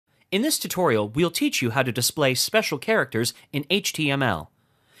In this tutorial, we'll teach you how to display special characters in HTML.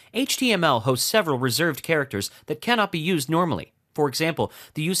 HTML hosts several reserved characters that cannot be used normally. For example,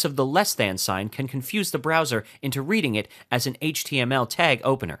 the use of the less than sign can confuse the browser into reading it as an HTML tag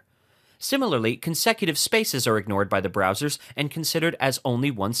opener. Similarly, consecutive spaces are ignored by the browsers and considered as only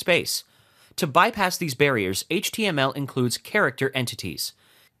one space. To bypass these barriers, HTML includes character entities.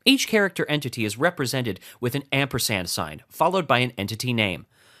 Each character entity is represented with an ampersand sign, followed by an entity name.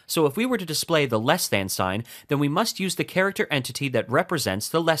 So if we were to display the less than sign, then we must use the character entity that represents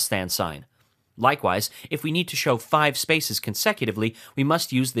the less than sign. Likewise, if we need to show 5 spaces consecutively, we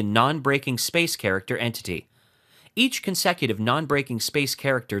must use the non-breaking space character entity. Each consecutive non-breaking space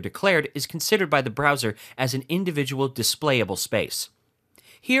character declared is considered by the browser as an individual displayable space.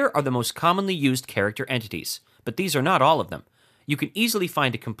 Here are the most commonly used character entities, but these are not all of them. You can easily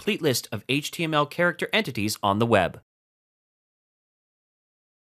find a complete list of HTML character entities on the web.